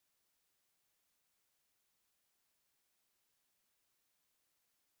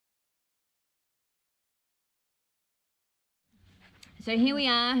So here we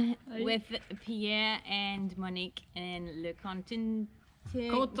are with Pierre and Monique in Le Contentiniere.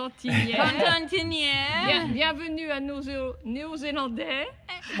 Bienvenue à nos Néo-Zélandais.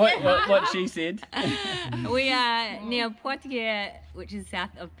 What she said. We are near Poitiers, which is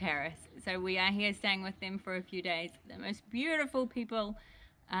south of Paris. So we are here staying with them for a few days. The most beautiful people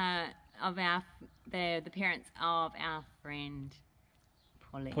they're the parents of our friend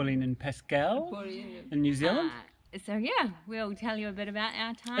Pauline and Pascal in New Zealand. So yeah, we'll tell you a bit about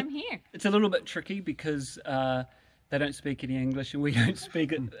our time here. It's a little bit tricky because they don't speak any English and we don't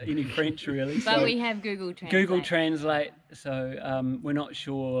speak any French really. But so we have Google Translate. Google Translate, so we're not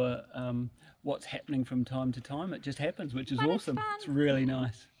sure what's happening from time to time. It just happens, which is awesome. It's really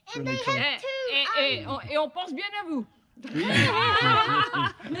nice. And really they cool. have Et on pense bien à vous.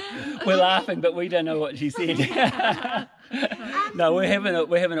 We're laughing, but we don't know what she said. No, we're having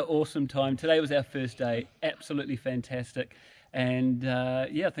an awesome time. Today was our first day, absolutely fantastic, and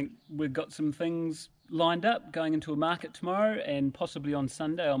yeah, I think we've got some things lined up. Going into a market tomorrow, and possibly on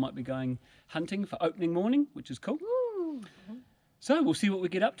Sunday I might be going hunting for opening morning, which is cool. Woo. So we'll see what we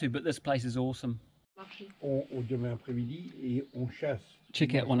get up to. But this place is awesome. Demain après-midi et on chasse.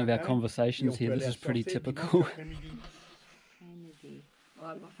 Check out one of our conversations here. This is pretty typical.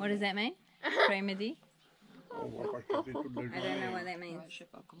 What does that mean? Après-midi? I don't know what that means.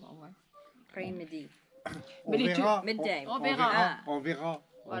 Après-midi. Midday. On verra. On verra.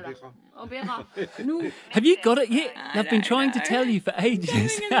 On verra. Have you got it yet? I've been trying to tell you for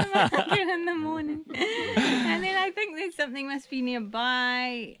ages. In the morning. And then I think there's something must be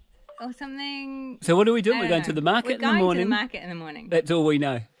nearby or something. So what are we doing? We're going to the market in the morning. We're going to the market in the morning. That's all we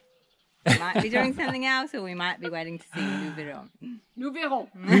know. We might be doing something else, or we might be waiting to see. Nous verrons. Nous verrons.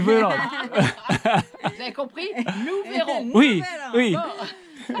 We will. Vous avez compris? Nous verrons. Oui, oui.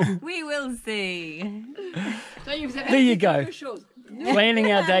 We will see. There you go.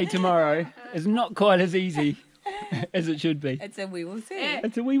 Planning our day tomorrow is not quite as easy as it should be. It's a we will see.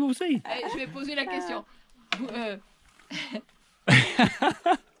 It's a we will see. Je vais poser la question.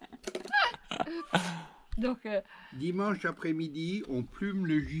 Donc, Dimanche après-midi, on plume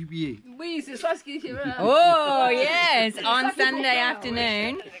le gibier. oui, c'est ça ce qui est. Oh yes! On Sunday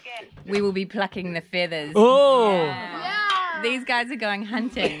afternoon, we will be plucking the feathers. Oh! Yeah. These guys are going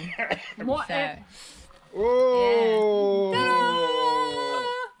hunting. Moi, So. Oh!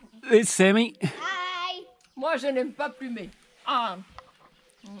 It's Sammy. Hi. moi, je n'aime pas plumer. Ah,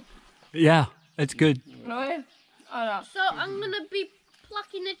 Yeah, it's good. ouais. Voilà. So I'm gonna be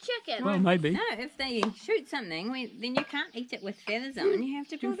plucking a chicken. Well, maybe. No, if they shoot something, then you can't eat it with feathers on. You have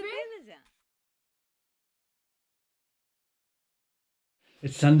to pull the feathers out.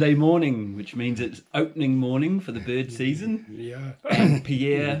 It's Sunday morning, which means it's opening morning for the bird season. Yeah. And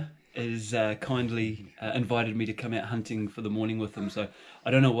Pierre has kindly invited me to come out hunting for the morning with him. So I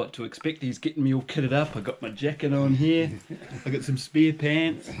don't know what to expect. He's getting me all kitted up. I got my jacket on here. I got some spare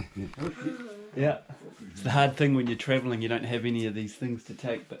pants. Yeah. It's the hard thing when you're travelling. You don't have any of these things to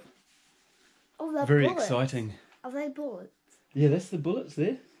take, but Oh, they're very bullets. exciting. Are they bullets? Yeah, that's the bullets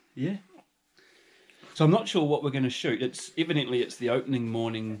there. Yeah. So I'm not sure what we're going to shoot. It's the opening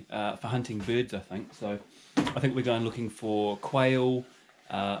morning for hunting birds, I think. So I think we're going looking for quail,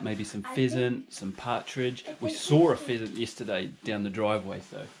 maybe some pheasant, some partridge. We saw a pheasant yesterday down the driveway.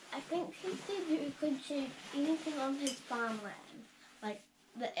 So I think he said you could shoot anything on his farmland. Like,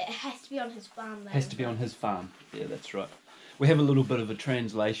 it has to be on his farmland. has to be on his farm. Yeah, that's right. We have a little bit of a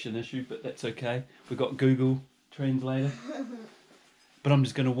translation issue, but that's okay. We've got Google Translator. But I'm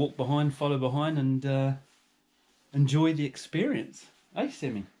just going to follow behind and enjoy the experience. Hey,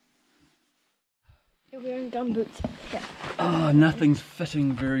 Sammy? You're wearing gumboots. Yeah. Oh, nothing's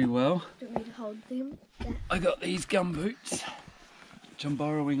fitting very well. Do you want me to hold them? Yeah. I got these gum boots, which I'm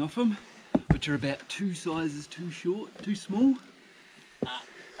borrowing off him, which are about 2 sizes too short, too small.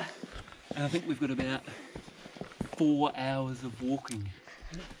 And I think we've got about 4 hours of walking.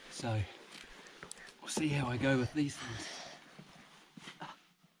 So we'll see how I go with these things.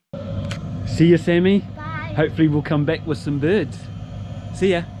 See ya, Sammy. Bye. Hopefully we'll come back with some birds.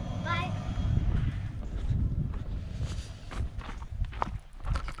 See ya. Bye.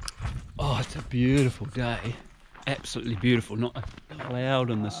 Oh, it's a beautiful day. Absolutely beautiful. Not a cloud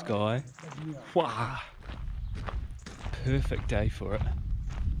in the sky. Wow. Perfect day for it.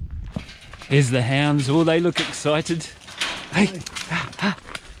 Here's the hounds. Oh, they look excited. Hey,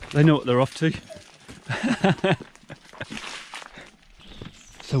 they know what they're off to.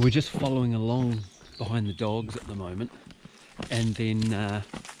 So we're just following along behind the dogs at the moment, and then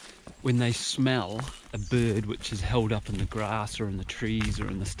when they smell a bird which is held up in the grass or in the trees or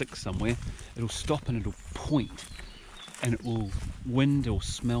in the sticks somewhere, it'll stop and it'll point, and it will wind or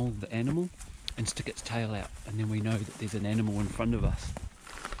smell the animal and stick its tail out, and then we know that there's an animal in front of us.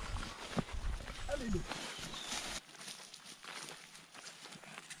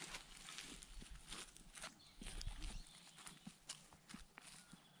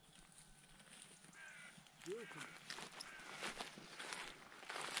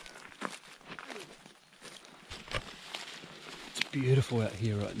 It's beautiful out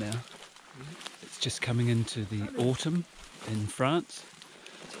here right now. It's just coming into the autumn in France.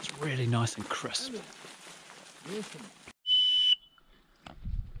 It's really nice and crisp.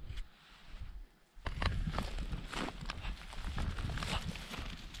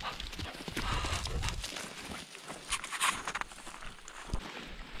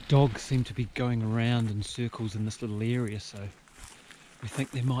 Dogs seem to be going around in circles in this little area, so we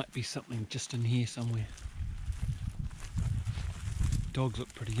think there might be something just in here somewhere. Dogs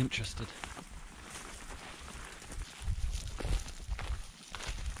look pretty interested.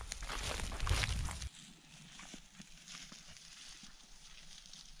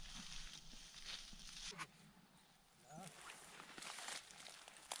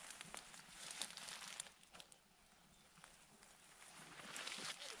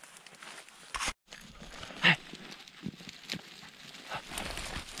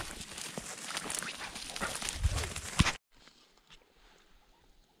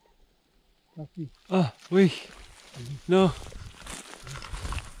 Ah, oui. No.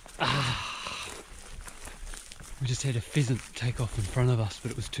 We just had a pheasant take off in front of us,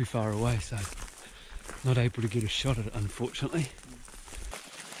 but it was too far away, so not able to get a shot at it, unfortunately.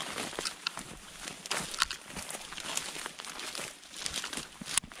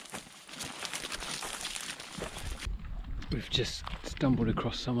 We've just stumbled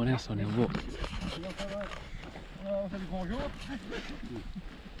across someone else on our walk.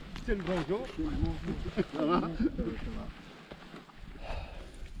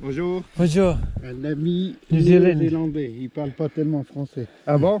 Bonjour. Bonjour. Un ami New-Zélandais. néo-zélandais. Il parle pas tellement français.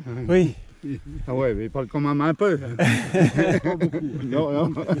 Ah bon? Oui. Ah ouais, mais il parle quand même un peu. Pas beaucoup. Non,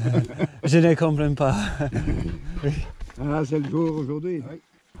 non. Je ne comprends pas. Ah, c'est le jour aujourd'hui.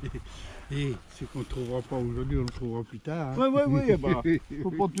 Et ce qu'on ne trouvera pas aujourd'hui, on le trouvera plus tard. Oui, oui, oui. Bah,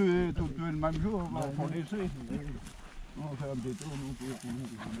 faut pas tuer le même jour, bah, faut laisser. On va faire un détour, nous, pour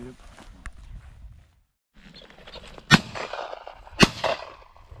nous.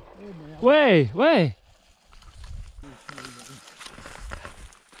 Way, way.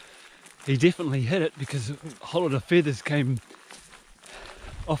 He definitely hit it because a whole lot of feathers came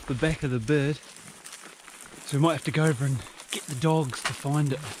off the back of the bird. So we might have to go over and get the dogs to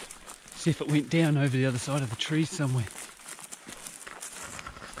find it. See if it went down over the other side of the tree somewhere.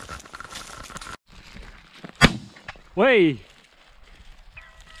 Way.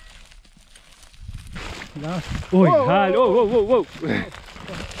 Oi, hard. Oh, whoa, whoa, whoa.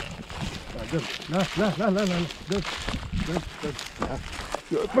 Là, là, là, là, là.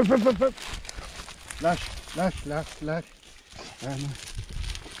 Lâche, lâche, lâche, lâche. Ah, non.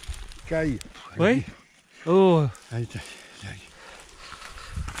 Caille. Wait. Oh, Allez,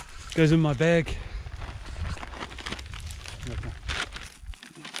 goes in my bag.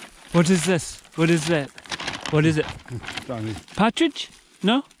 What is this? What is that? What is it? attends, Partridge?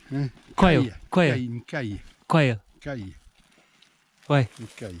 No? hein? Quail. Caille, Quail. caille, une caille. Quail. Caille, Ouais. une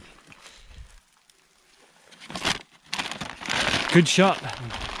caille. Good shot.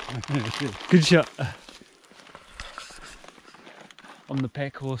 Good shot. On the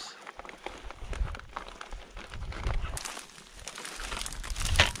pack horse.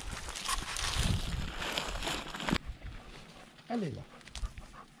 Allez là.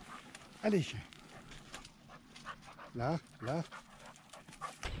 Allez, chien. Là, là.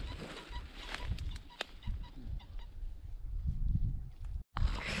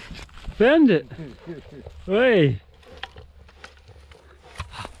 Found it. Hey.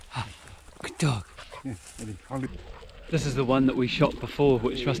 Good dog. Allez, prends-le. This is the one that we shot before,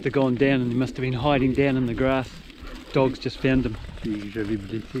 which must have gone down, and he must have been hiding down in the grass. Dogs just found him. Que j'avais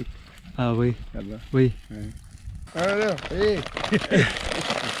blessé Ah oui. là-bas. Oui. Alors, hé.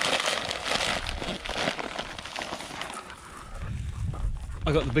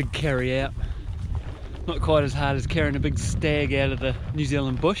 I got the big carry out. Not quite as hard as carrying a big stag out of the New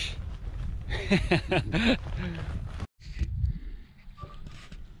Zealand bush.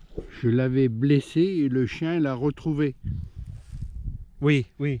 Je l'avais blessé et le chien l'a retrouvé. Oui,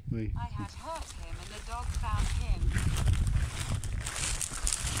 oui. Oui. I had hurt him and the dog found him.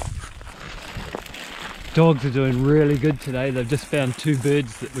 Dogs are doing really good today. They've just found 2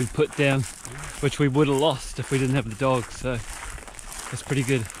 birds that we put down, which we would have lost if we didn't have the dogs, so that's pretty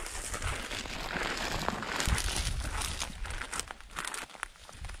good.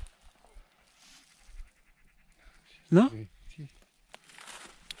 No?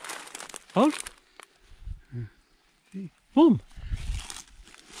 Hold. Warm.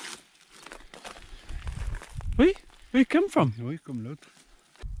 Where you come from? Oui, comme l'autre.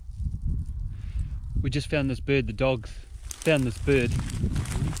 We just found this bird, the dogs found this bird,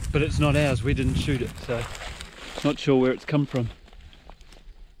 but it's not ours, we didn't shoot it, so not sure where it's come from.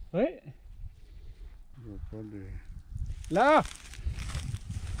 Wait. Là!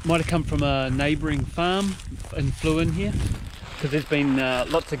 Might have come from a neighbouring farm and flew in here, because there's been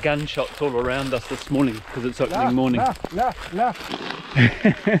lots of gunshots all around us this morning, because it's opening morning. Là!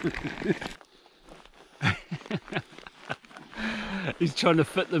 He's trying to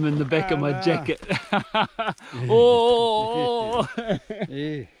fit them in the back of my jacket. Oh!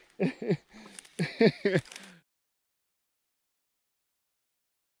 Hey.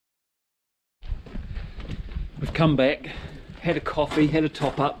 We've come back, had a coffee, had a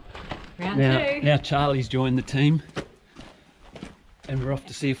top up. Now Charlie's joined the team, and we're off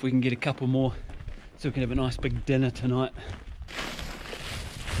to see if we can get a couple more, so we can have a nice big dinner tonight.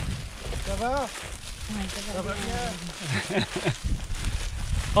 Ça va? Ça va bien?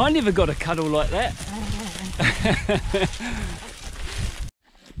 I never got a cuddle like that.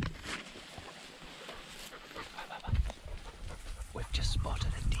 We've just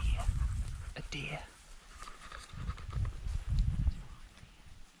spotted a deer. A deer.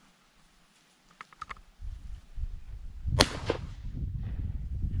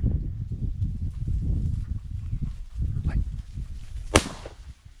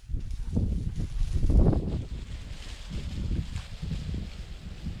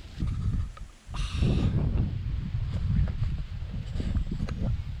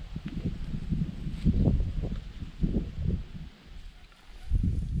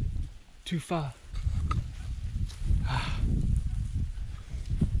 Too far.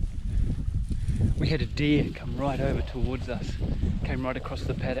 We had a deer come right over towards us, came right across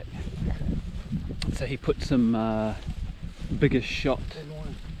the paddock. So he put some bigger shot,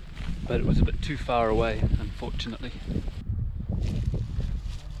 but it was a bit too far away, unfortunately.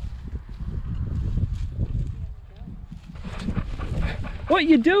 What are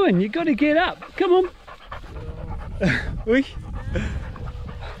you doing? You got to get up. Come on. Oui.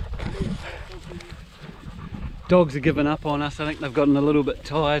 Dogs are giving up on us. I think they've gotten a little bit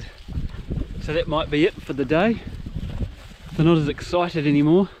tired. So that might be it for the day. They're not as excited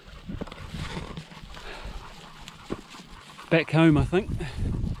anymore. Back home, I think.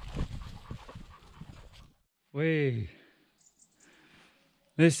 Wee.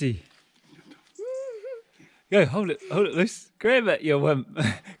 Lucy. Go, hold it, Lucy. Grab it, you wimp.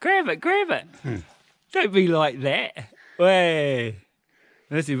 Grab it. Don't be like that. Way.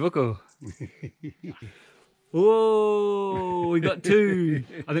 Lucy, buckle. Whoa, we got two.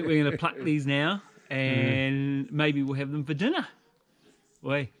 I think we're going to pluck these now, and maybe we'll have them for dinner.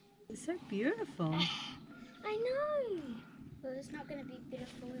 Way. It's so beautiful. I know. Well, it's not going to be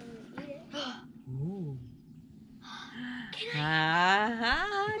beautiful when we eat it. Ooh. Ta-da!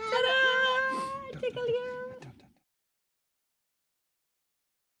 Tickle you.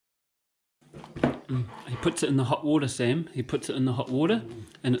 He puts it in the hot water, Sam. He puts it in the hot water,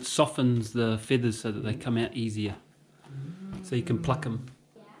 and it softens the feathers so that they come out easier. So you can pluck them.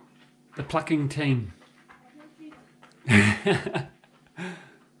 The plucking team. What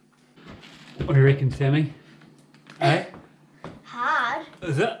do you reckon, Sammy? Eh? Hard.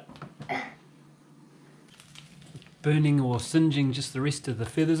 Is it? Burning or singeing just the rest of the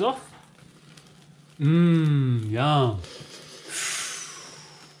feathers off? Mmm, yum.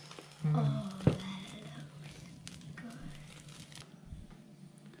 Oh.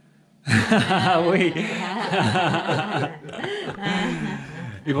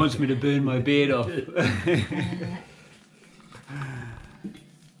 He wants me to burn my beard off.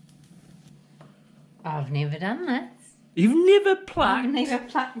 I've never done this. You've never plucked? I've never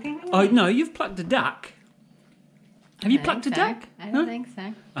plucked anything. Oh no, you've plucked a duck. Have you plucked a duck? I don't think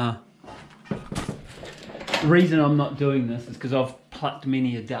so. The reason I'm not doing this is because I've plucked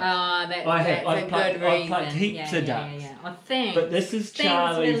many a duck. Oh, that's I've a good reason. I've plucked heaps of ducks. Yeah. Oh, thanks. But this is Thanks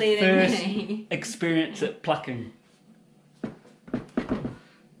Charlie's for letting first me. experience at plucking. It's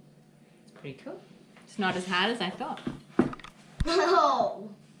pretty cool. It's not as hard as I thought.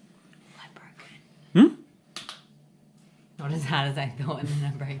 Oh. I broke it. Hmm? Not as hard as I thought, and then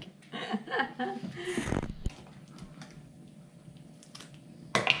I broke it.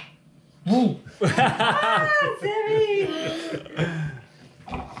 Woo! Sammy!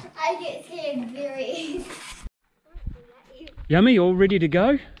 I get scared very easily. Yummy, all ready to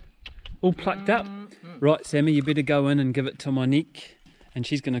go? All plucked up? Right, Sammy, you better go in and give it to Monique, and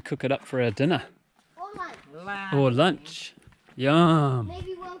she's going to cook it up for our dinner. Why? Or lunch. Yum.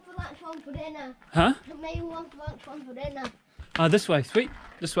 Maybe one for lunch, one for dinner. Huh? Maybe one for lunch, one for dinner. Ah, this way, sweet.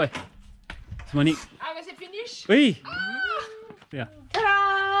 This way. Monique. Ah, mais c'est finish. Oui. Yeah.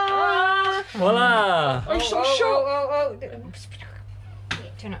 Ta-da! Voila. Oh, ils sont chauds.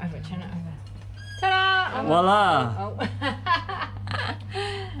 Turn it over, turn it over. Ta-da! Voila.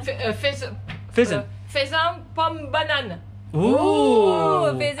 Pheasant. Pheasant, pomme, banane.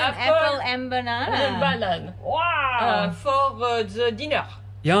 Ooh. Pheasant, Apple. apple and banana. Banane. Wow! For the dinner.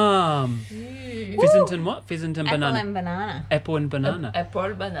 Yum. Pheasant and what? Pheasant and Apple banana. and banana. Apple and banana.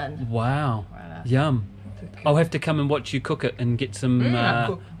 Apple, banane. Wow. Voilà. Yum. I'll have to come and watch you cook it and get some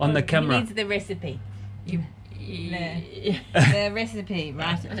on the He camera. needs the recipe. You... The recipe,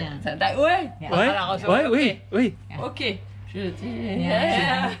 write it down. Ouais. Yeah. Oui, Alors, oui, oui, oui. Ok. Je dis...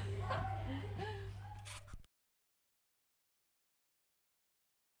 Yeah.